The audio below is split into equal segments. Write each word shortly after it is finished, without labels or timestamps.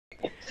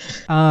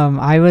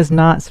I was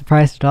not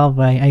surprised at all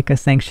by Aika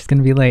saying she's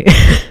gonna be late.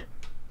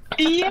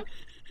 Yeah,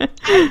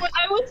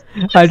 I was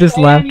I just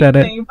laughed at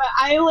it. but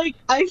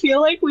I feel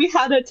like we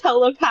had a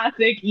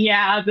telepathic,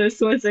 yeah,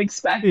 this was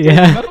expected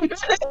Yeah. moment.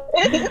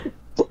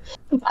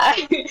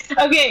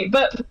 Okay,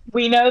 but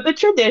we know the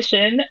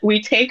tradition.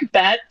 We take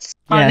bets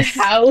on Yes.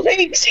 how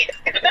late she's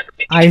gonna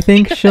be. I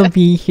think she'll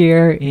be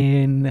here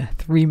in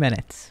 3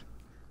 minutes.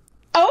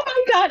 Oh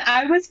my god,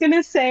 I was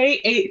gonna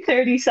say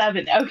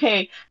 8:37.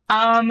 Okay,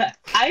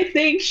 I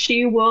think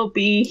she will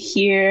be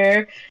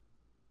here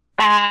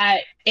at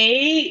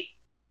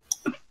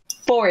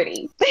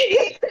 8:40.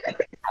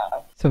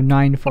 So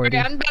 9:40.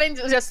 I'm betting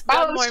just one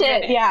Oh more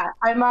shit, minute. yeah,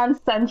 I'm on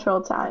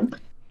Central Time.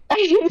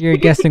 You're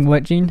guessing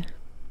what, Jean?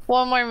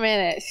 One more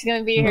minute. She's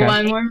gonna be Okay. here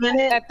One more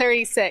minute. at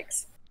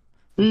 36.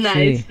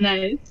 Nice, see.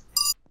 nice.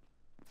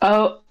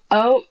 Oh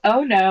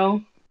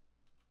no.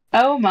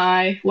 Oh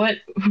my, what?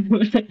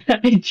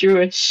 I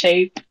drew a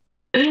shape.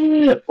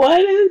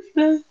 What is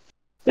this?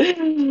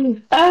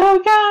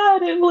 Oh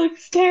god, it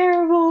looks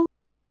terrible.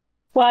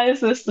 Why is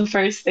this the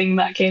first thing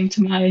that came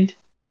to mind?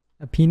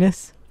 A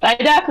penis? I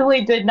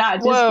definitely did not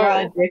just draw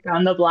a dick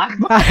on the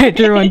blackboard. I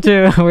drew one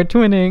too. We're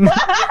twinning.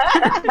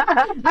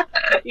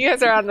 You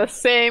guys are on the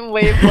same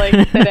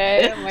wavelength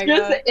today. Oh my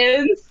Just god.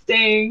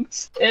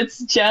 instinct. It's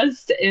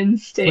just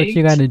instinct. What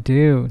you gotta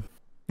do.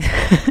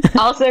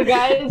 Also,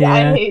 guys, Yeah.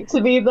 I hate to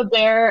be the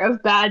bearer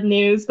of bad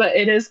news, but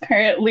it is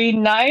currently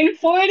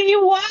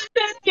 9:41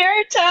 in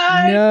your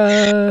time.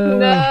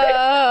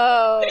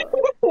 No.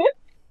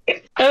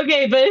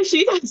 Okay, but if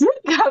she doesn't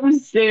come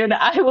soon,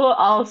 I will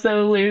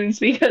also lose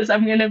because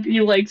I'm gonna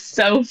be like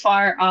so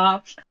far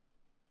off.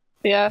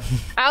 Yeah.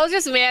 I was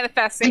just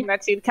manifesting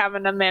that she'd come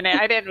in a minute.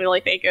 I didn't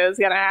really think it was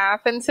gonna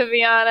happen, to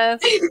be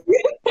honest.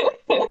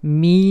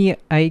 Me,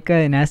 Aika,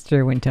 and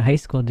Esther went to high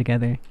school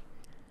together.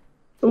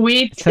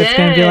 We So it's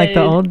gonna be like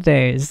the old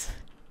days.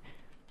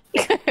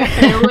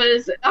 It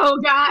was.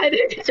 Oh God.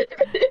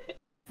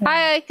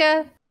 Hi,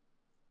 Aika.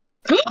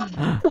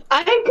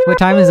 What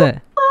time is it?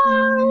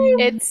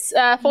 It's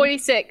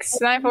 46.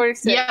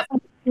 9:46. Yep.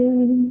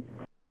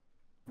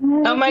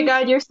 Oh my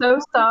God, you're so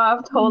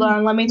soft. Hold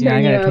on, let me Yeah,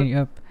 I turn you gotta up. turn you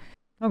up.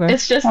 Okay.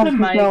 It's just the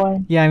mic.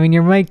 Yeah, I mean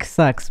your mic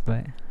sucks,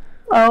 but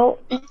Oh,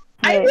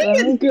 I wait, think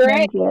let me it's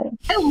great. change it.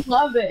 I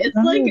love it. It's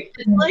Let like me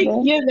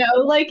you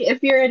know, like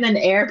if you're in an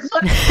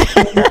airplane.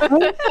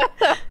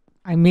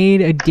 I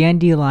made a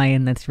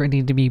dandelion that's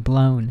ready to be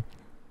blown.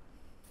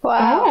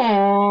 Wow.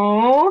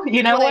 Oh,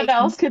 you know what Like-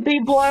 else could be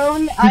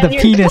blown? The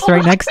penis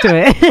right next to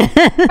it.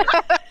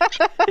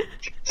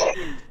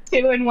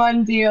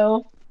 2-in-1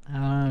 deal.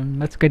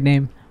 That's a good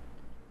name.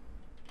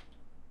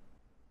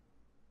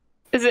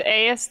 Is it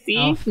ASD?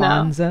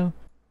 Alfonso.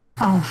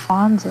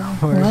 Alfonso.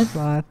 Horse What?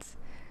 slots.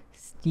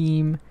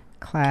 Steam.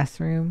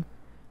 Classroom.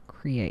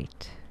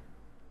 Create.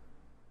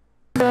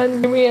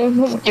 God, give me a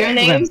Your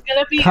name's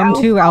gonna be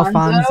Come to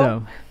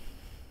Alfonso.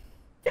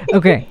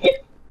 Okay.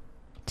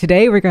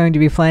 Today we're going to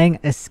be playing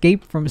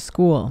Escape from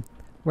School,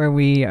 where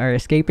we are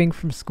escaping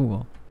from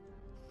school.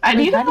 I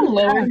need to How do you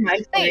lower ask? my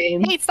Hey,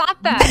 frame. hey, stop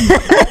that!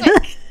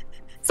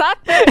 Stop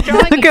that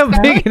drawing Look how the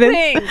big it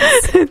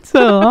is. things. It's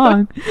so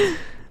long.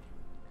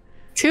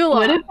 Too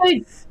What long.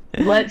 if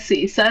let's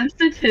see,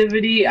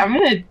 sensitivity, I'm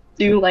gonna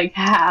do like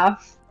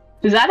half.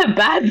 Is that a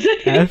bad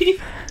thing?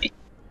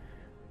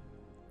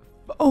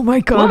 Oh my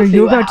god, We'll are see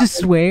you what about to happens.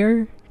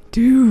 swear?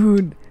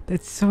 Dude,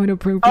 that's so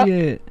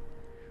inappropriate.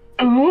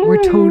 Ooh.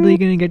 We're totally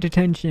gonna get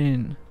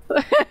detention.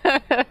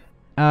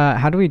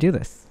 How do we do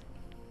this?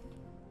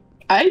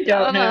 I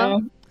don't know.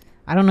 know.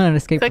 I don't know how to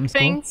escape from Click school.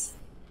 things.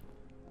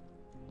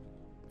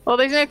 Well,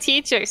 there's no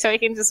teacher, so he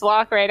can just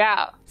walk right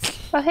out.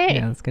 Oh, hey,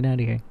 Yeah, let's get out of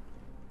here.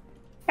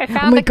 I Oh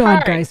found my the god,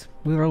 card. guys,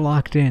 we were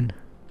locked in.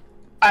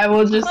 I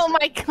will just Oh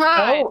my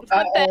god! Oh, what the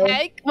uh-oh.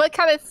 heck? What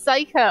kind of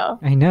psycho?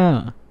 I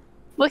know.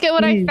 Look at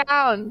what I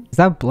found. Is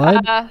that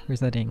blood? Uh, or is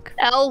that ink?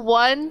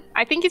 L1.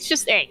 I think it's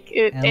just ink.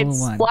 It's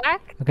L1.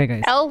 black. Okay,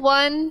 guys.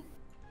 L1,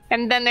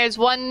 and then there's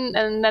one,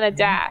 and then a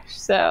dash.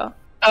 So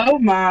oh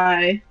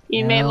my.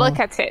 you may L- look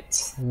at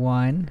it.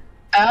 1.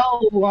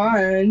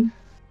 L1.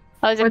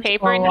 Oh, there's a Which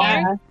paper in one?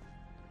 here.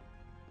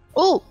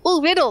 Ooh,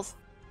 riddles.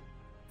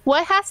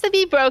 What has to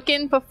be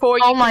broken before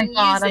you Oh my can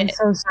god, use I'm it?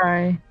 so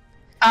sorry.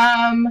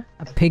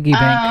 A piggy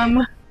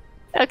bank.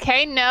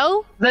 Okay,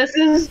 no. This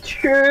is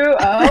true.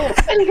 Oh.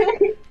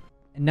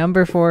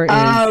 Number 4 is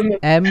Um,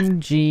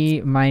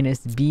 mg minus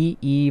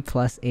be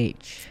plus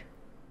h.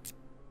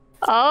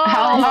 Oh,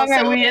 How long so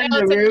are we in it's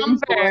the a room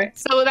number. for?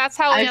 So that's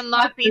how we I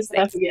unlock fucked these this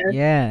up things. again.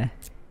 Yeah.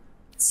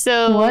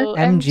 So What?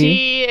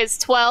 MG is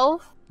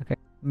 12.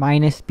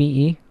 Minus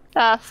be.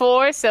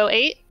 4, so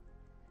 8.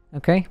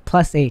 Okay.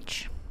 Plus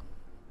h.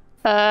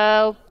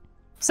 So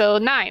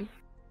 9.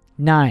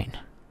 9.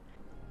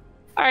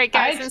 All right,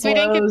 guys. I Since we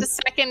didn't get the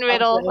closed second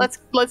riddle, something.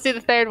 let's do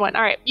the third one.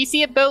 All right. You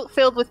see a boat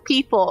filled with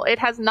people. It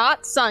has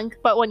not sunk,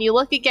 but when you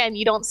look again,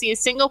 you don't see a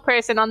single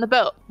person on the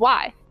boat.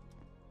 Why?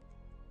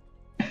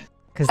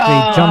 Because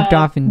they jumped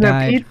off and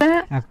died Repeat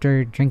that?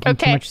 after drinking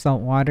too Okay. much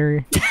salt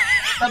water.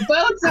 The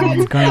boat's I'm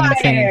on going insane.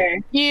 fire.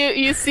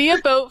 You see a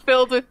boat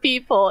filled with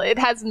people. It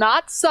has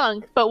not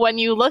sunk, but when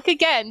you look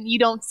again, you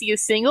don't see a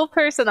single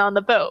person on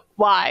the boat.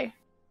 Why?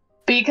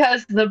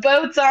 Because the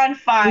boat's on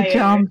fire. We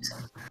jumped.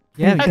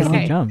 Yeah, because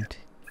Okay. we jumped.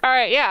 All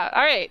right,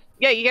 yeah,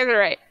 you guys are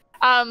right.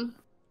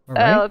 We're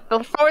right?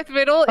 The fourth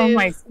riddle Oh is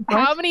my-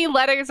 how what? many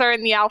letters are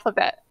in the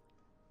alphabet?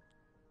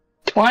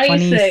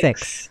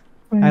 26.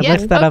 I Yeah,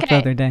 looked that up the okay.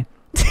 other day.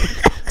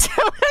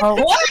 Oh,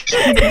 What?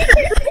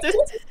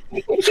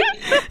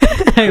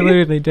 I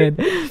literally did.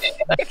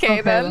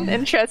 Okay, then.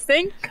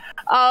 Interesting.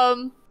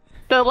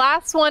 The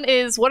last one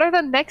is what are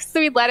the next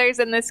three letters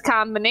in this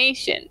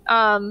combination?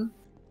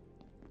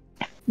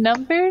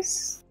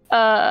 Numbers?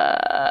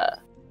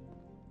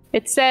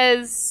 It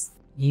says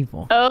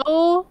Evil.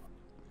 O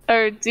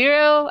or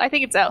 0. I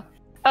think it's O.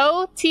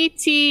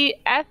 OTTFFSS.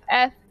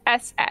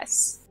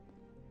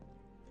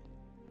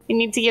 You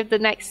need to give the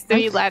next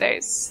three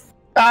letters.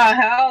 Oh,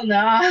 hell no.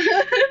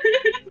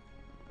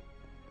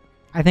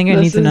 I think it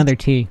This needs is- another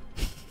T.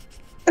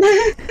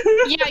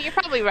 Yeah, you're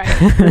probably right.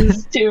 This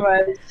is too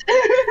much.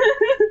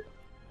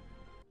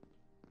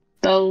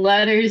 The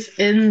letters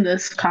in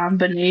this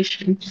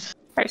combination.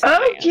 Or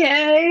something.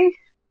 Okay.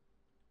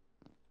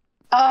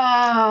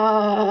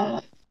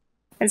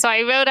 And so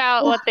I wrote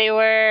out what they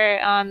were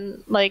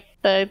on, like,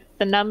 the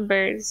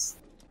numbers.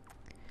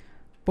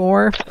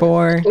 4,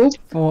 4, Oop.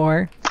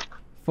 4,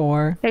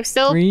 4, There's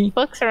still 3,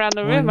 books around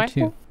the room, 1, aren't 2.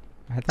 there?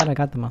 I thought I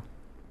got them all.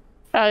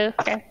 Oh,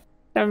 okay.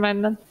 Never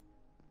mind then.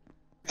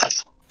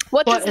 What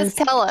What does this is-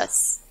 tell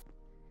us?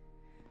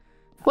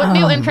 What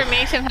new Um.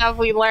 information have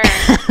we learned?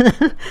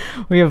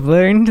 We have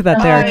learned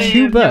that there are I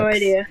 2 have books no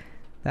idea.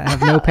 that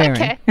have no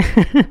pairing. Okay.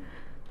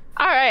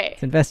 All right.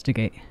 Let's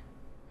investigate.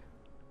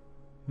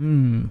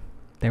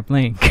 They're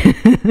blank.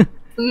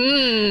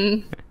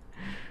 Mm.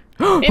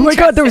 Oh my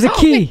god, there was a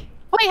Interesting. key!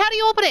 Wait, how do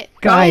you open it?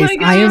 Guys,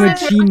 my I am a God.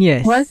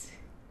 genius. What?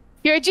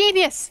 You're a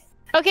genius.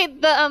 Okay,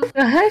 the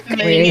heck?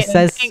 Wait, it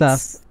says Thanks.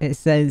 stuff. It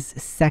says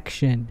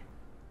section.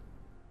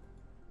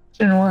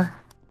 And what?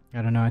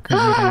 I don't know, I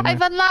couldn't read anymore.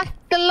 I've unlocked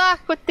the lock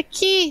with the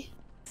key.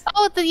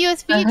 Oh, the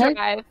USB Uh-huh.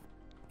 drive.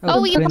 Oh,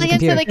 Oh, you put it in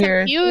plug into the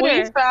computer. We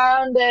computer.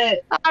 found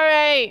it. All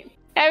right.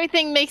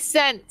 Everything makes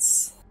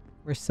sense.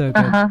 We're so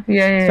good. Uh-huh.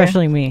 Yeah.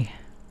 Especially me.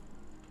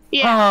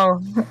 Yeah, Oh,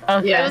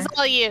 okay. Yeah. it was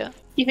all you.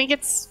 You think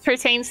it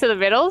pertains to the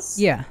riddles?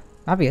 Yeah,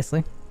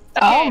 obviously.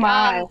 Oh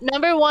my.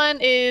 Number 1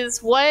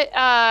 is what?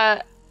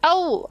 An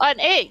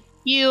egg.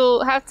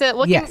 You have to.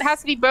 What Yes. has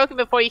to be broken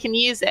before you can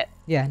use it?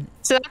 Yeah.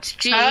 So that's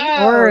G.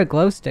 Oh. Or a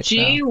glow stick. though.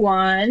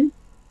 G1.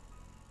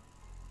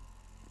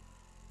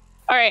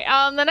 All right.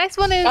 The next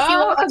one is you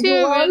Oh, walk into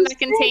a glow room that stick.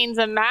 contains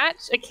a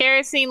match, a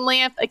kerosene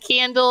lamp, a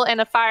candle, and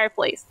a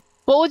fireplace.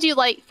 What would you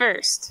light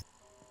first?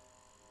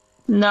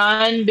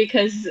 None,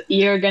 because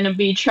you're gonna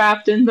be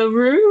trapped in the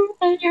room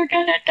and you're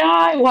gonna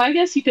die. Well, I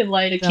guess you could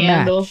light a The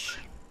candle. match.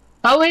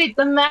 Oh wait,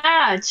 the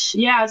match.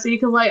 Yeah, so you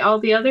can light all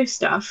the other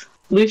stuff.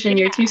 Lucian,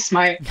 you're too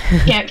smart.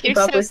 Can't keep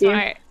You're up so with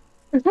smart.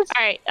 All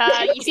right.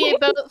 You see a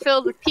boat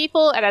filled with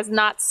people. It has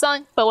not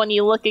sunk, but when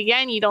you look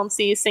again, you don't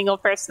see a single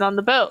person on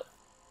the boat.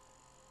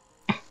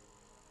 you.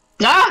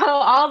 No,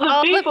 all the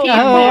All the people. people.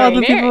 Oh, all married.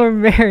 the people are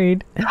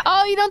married.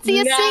 Oh, you don't see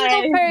a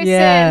single Nice. person.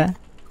 Yeah.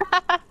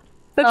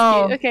 That's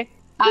Oh. cute. Okay.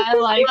 I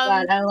like Um,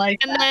 that. I like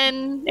And that.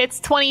 then it's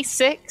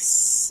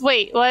 26.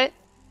 Wait, what?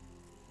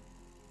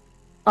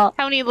 Oh.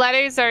 How many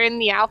letters are in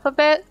the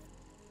alphabet?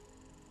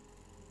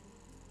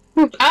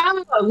 Oh,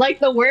 like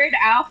the word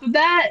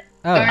alphabet,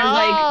 or Oh,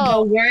 like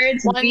the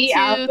words 1, the 2,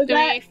 alphabet.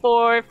 3,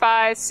 4,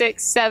 5,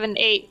 6, 7,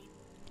 8.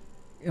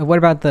 what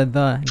about the?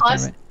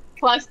 Plus- Damn it.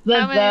 Plus the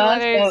How many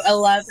letters? so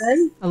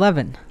 11.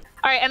 11.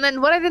 All right, and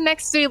then what are the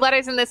next 3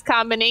 letters in this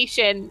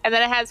combination? And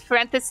then it has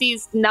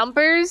parentheses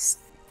numbers,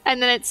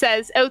 and then it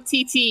says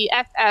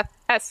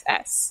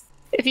OTTFFSS.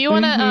 If you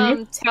want to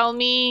Mhm. tell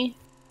me,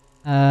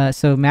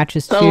 So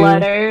matches The 2.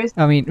 letters.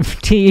 I mean,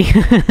 T.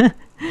 thank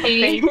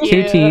you.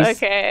 Two T's.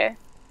 Okay.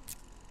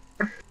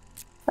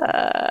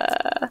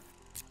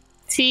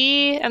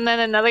 T, and then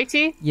another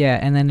T. Yeah,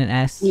 and then an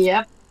S.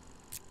 Yep.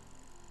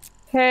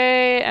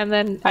 Okay, and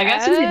then I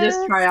guess we could just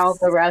S. try all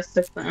the rest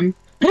of them.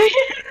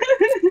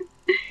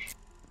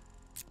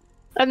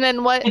 And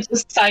then what? And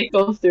just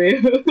cycle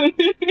through.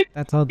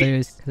 That's all there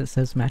is, because it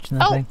says match in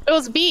the Oh, thing. it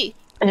was B.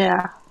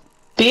 Yeah.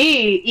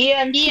 B.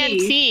 ENT.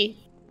 ENT.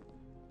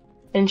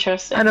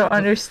 Interesting. I don't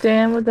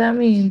understand what that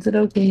means. It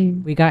okay.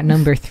 We got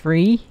number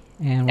 3,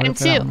 and whatever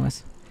that 2. one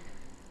was.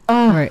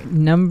 Oh, Alright,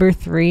 number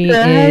 3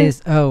 The heck?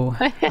 is,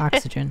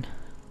 oxygen.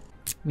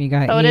 We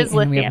got Oh, it 8, is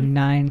and we have lithium.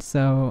 9,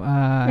 so,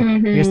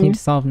 we just Mhm. need to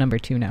solve number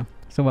 2 now.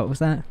 So what was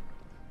that?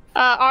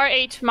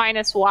 RH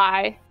minus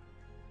Y.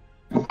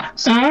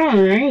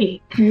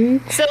 Alright.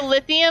 So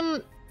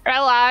lithium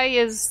Li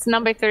is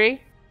number 3.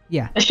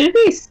 Yeah, It should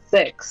be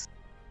 6.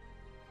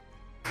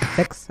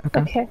 6?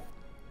 Okay. Okay.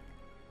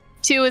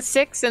 2 is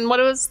 6, and what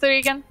was 3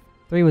 again?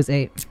 3 was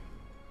 8.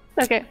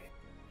 Okay.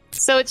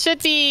 So it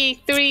should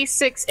be 3,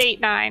 6, 8,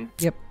 9.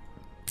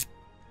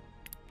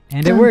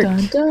 And it worked!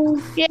 Dun,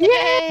 dun. Yay!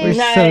 We're so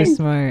Nice.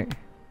 smart.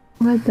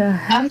 What the A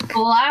heck?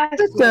 flash.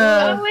 What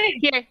the- Oh, wait.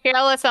 Here,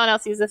 I'll let someone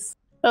else use this.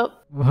 Oh,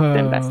 Whoa, look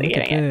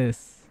investigating at it.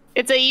 this.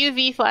 it's a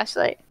UV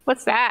flashlight.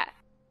 What's that?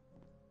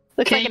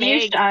 Looks Can like an you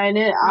egg. shine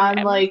it on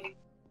Remember? like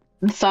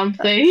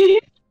something?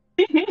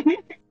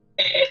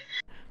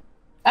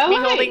 Oh Me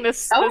wait. holding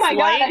this. Oh this my god!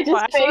 light I just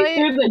flashlight. faced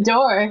through the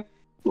door.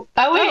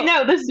 Oh wait, Oh.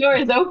 no, this door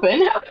is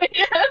open.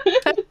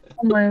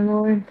 Oh my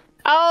lord.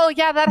 Oh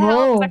yeah, that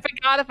Whoa. helps. I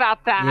forgot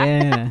about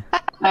that.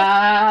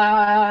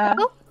 Yeah.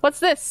 Oh, what's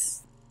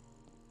this?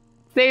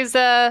 There's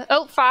a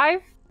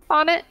 5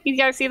 on it. You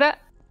guys see that?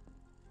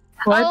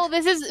 What? Oh,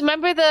 this is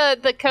remember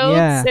the codes?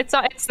 Yeah. It's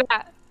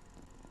that.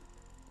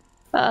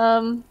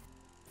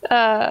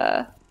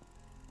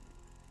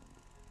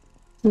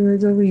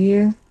 It's over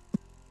here.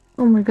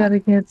 Oh my god, I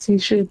can't see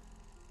shit.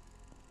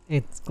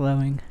 It's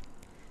glowing.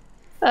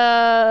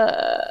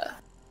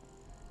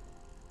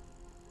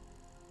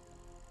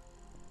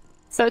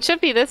 So it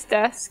should be this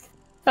desk.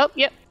 Oh,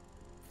 yep.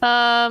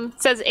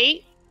 It says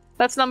 8.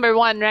 That's number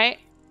 1, right?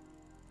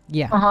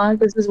 Yeah. Uh-huh,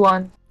 this is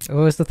one. What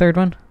was the third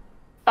one?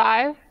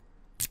 5.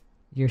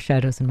 Your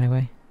shadow's in my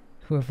way.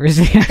 Whoever is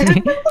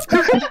behind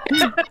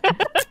me.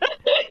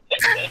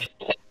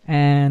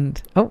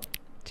 And oh,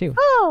 2.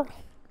 Oh,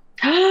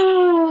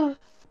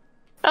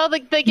 Oh, the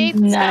gate's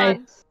nice.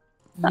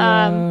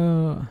 down.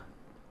 Whoa.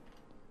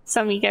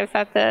 Some of you guys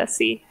have to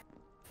see.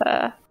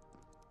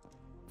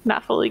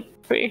 Not fully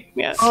free.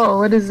 Yeah. Oh,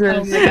 what is this?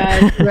 Oh my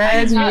god.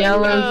 Red, Oh,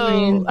 yellow,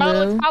 green, oh,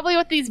 blue. it's probably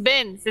with these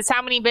bins. It's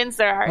how many bins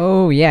there are.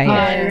 Oh yeah, yeah.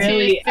 I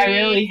really- I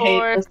really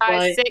hate this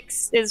light.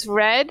 6 is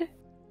red.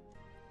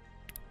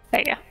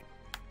 There you go.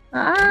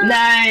 Ah,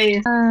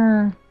 Nice.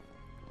 ah.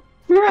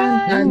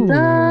 Right. Dun, Ooh. dun,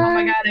 Oh my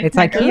dun. god, I It's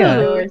can't IKEA.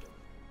 open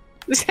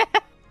the doors.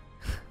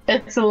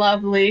 It's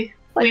lovely.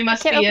 We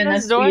must can't be in open a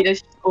this door?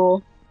 Swedish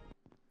school.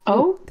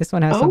 Oh, This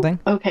one has something.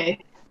 Okay.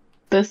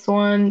 This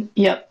one,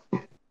 yep.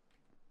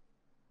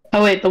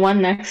 Oh wait, the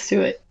one next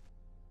to it.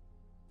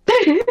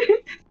 I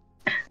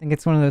think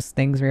it's one of those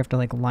things where you have to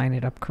like line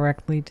it up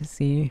correctly to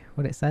see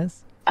what it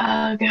says.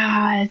 Oh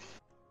god.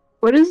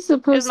 What is it Is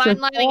supposed mine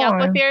to lining up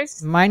with form?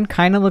 yours? Mine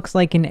kind of looks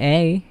like an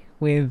A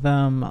with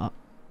a Mine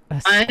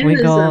is a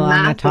squiggle on the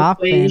math top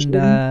equation.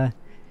 and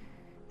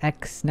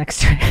X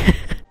next to it.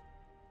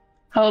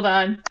 Hold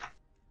on.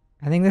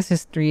 I think this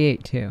is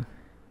 382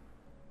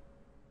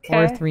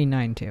 or Okay.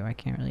 392. I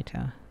can't really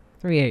tell.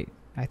 38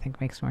 I think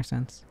makes more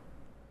sense.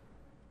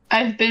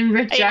 I've been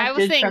I was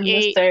rejected saying from the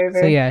 8.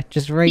 server. So yeah,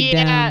 just write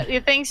Yeah, down.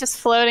 your thing's just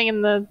floating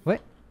in the.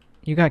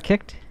 You got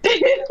kicked?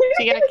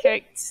 She got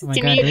kicked. Oh my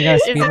Can god, you, do we gotta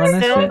is speed it run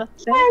this still shit? in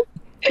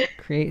the thing?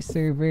 Create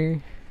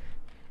server.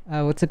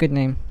 What's a good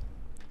name?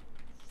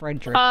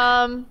 Frederick.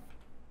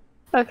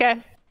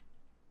 Okay.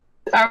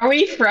 Are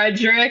we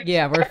Frederick?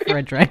 Yeah, we're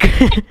Frederick.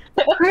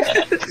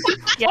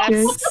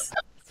 Yes.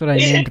 That's what I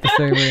named the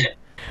server.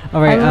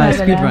 Alright, I love it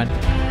speed now. run.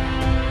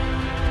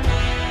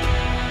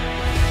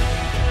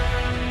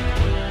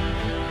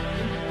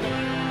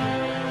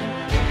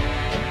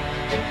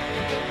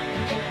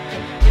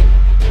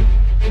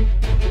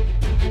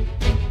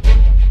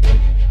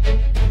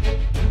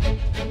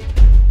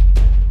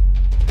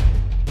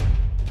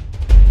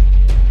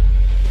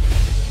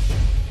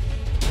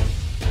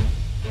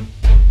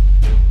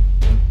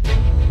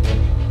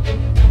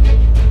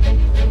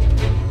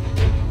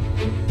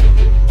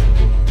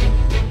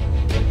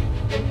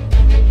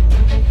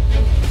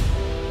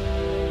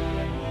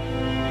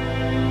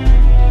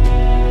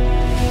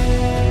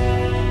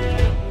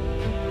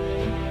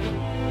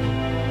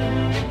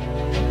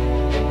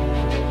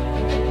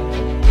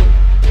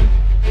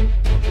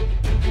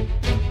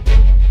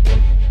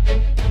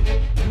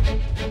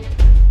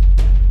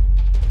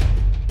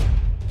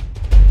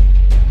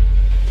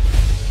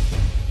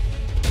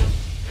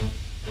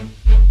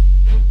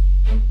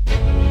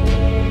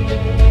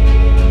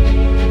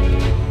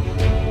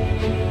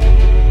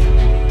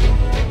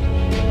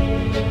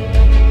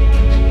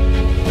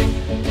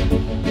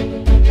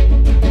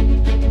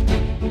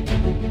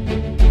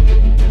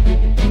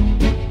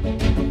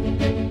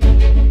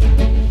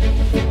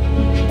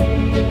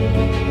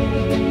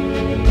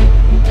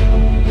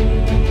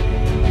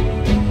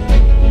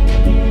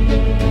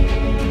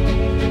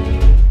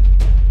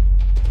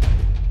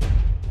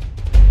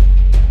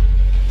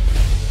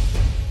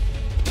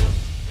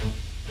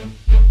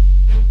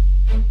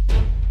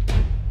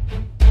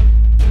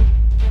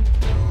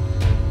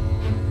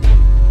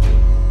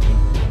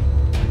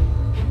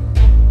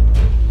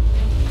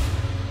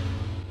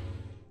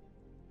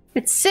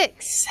 It's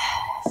 6.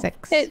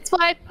 6. It's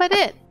what I put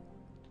in.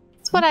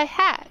 It's what I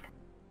had.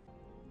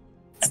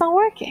 It's not I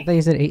working. thought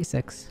you said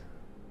 86.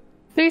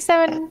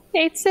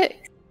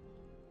 3786.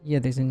 Yeah,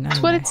 there's a 9.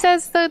 That's what there. it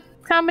says the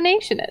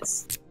combination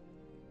is.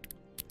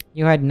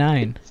 You had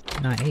 9,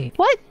 not 8.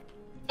 What?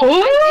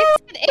 Oh,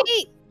 It's an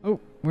 8. Oh,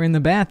 we're in the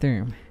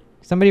bathroom.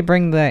 Somebody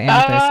bring the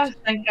amethyst.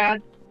 thank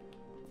god.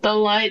 The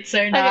lights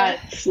are not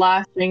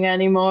flashing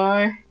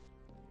anymore.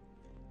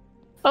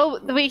 Oh,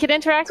 we could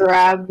interact with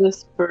Grab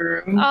this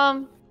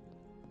broom.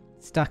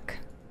 Stuck.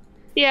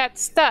 yeah,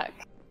 it's stuck.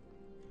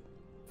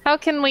 How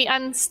can we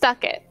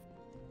unstuck it?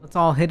 Let's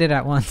all hit it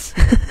at once.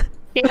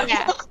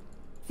 Yeah.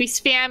 If we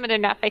spam it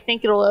enough, I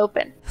think it'll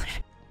open.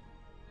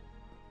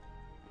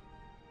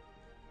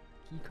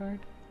 Key card?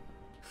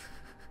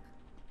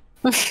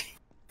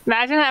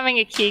 Imagine having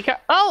a key card.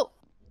 Oh!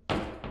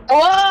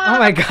 Oh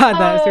my god,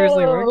 that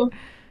seriously worked.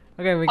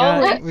 Okay, we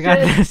got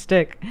the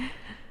stick.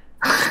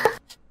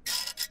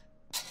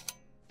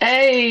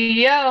 Hey,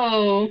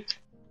 yo!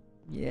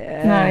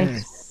 Yes.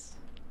 Nice.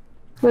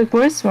 Look,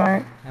 we're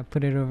smart. I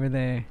put it over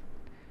there.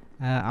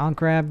 I'll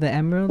grab the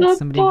emerald. The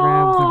Somebody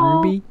grab the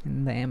ball. ruby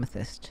and the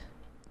amethyst.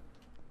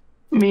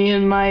 Me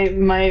and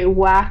my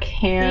whack You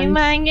hand.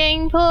 mind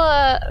getting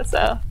pull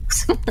So,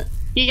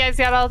 you guys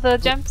got all the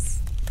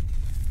gems?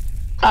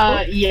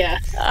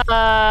 Yes.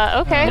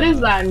 Okay. What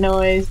is that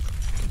noise?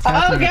 It's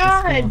happening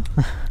at the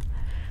school.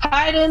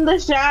 Hide in the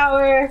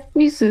shower!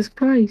 Jesus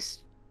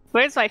Christ.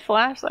 Where's my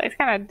flashlight? It's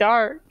kind of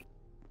dark.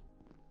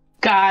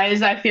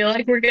 Guys, I feel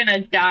like we're gonna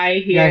die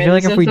here. Yeah, I feel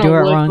like This if we do doesn't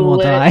it look wong, we'll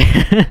lit.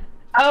 die.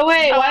 Oh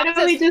wait, Oh, why that's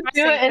don't we just just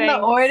do it in pressing the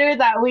things. order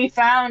that we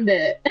found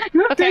it?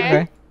 Okay.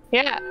 Okay.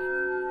 Yeah.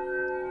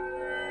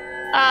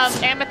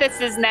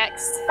 Amethyst is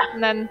next,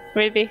 and then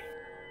ruby.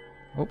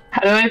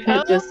 How do I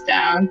put this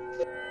down?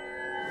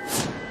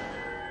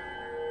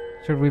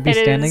 Should we be It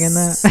standing in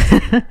is-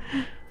 that?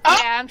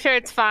 Yeah, I'm sure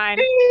it's fine.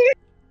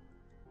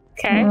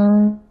 Okay.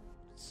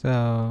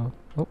 So,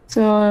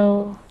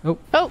 So,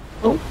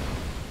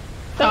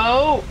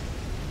 Oh,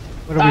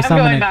 what are we I'm going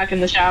summoning? back in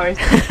the showers.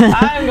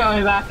 I'm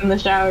going back in the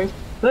showers.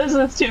 This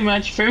is too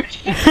much for me.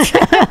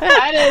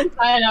 I didn't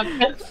sign up for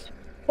this.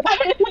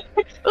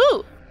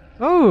 Ooh.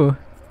 Oh,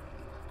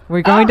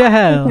 we're going to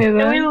hell. okay Can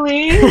we then.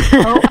 leave?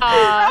 Uh,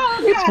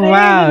 Oh, God,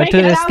 Wow, I need to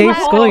make it out escape my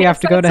school, hole. you have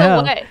to go to that's a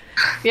hell. way.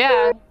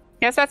 Yeah.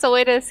 Guess that's a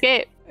way to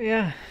escape.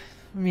 Yeah,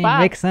 I mean, Wow.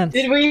 makes sense.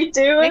 Did we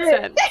do Makes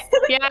it? sense.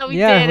 Yeah, we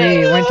Yeah, did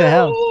we it. went to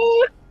hell.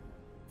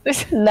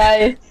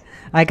 Nice.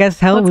 I guess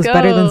hell Let's was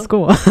better than go.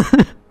 school.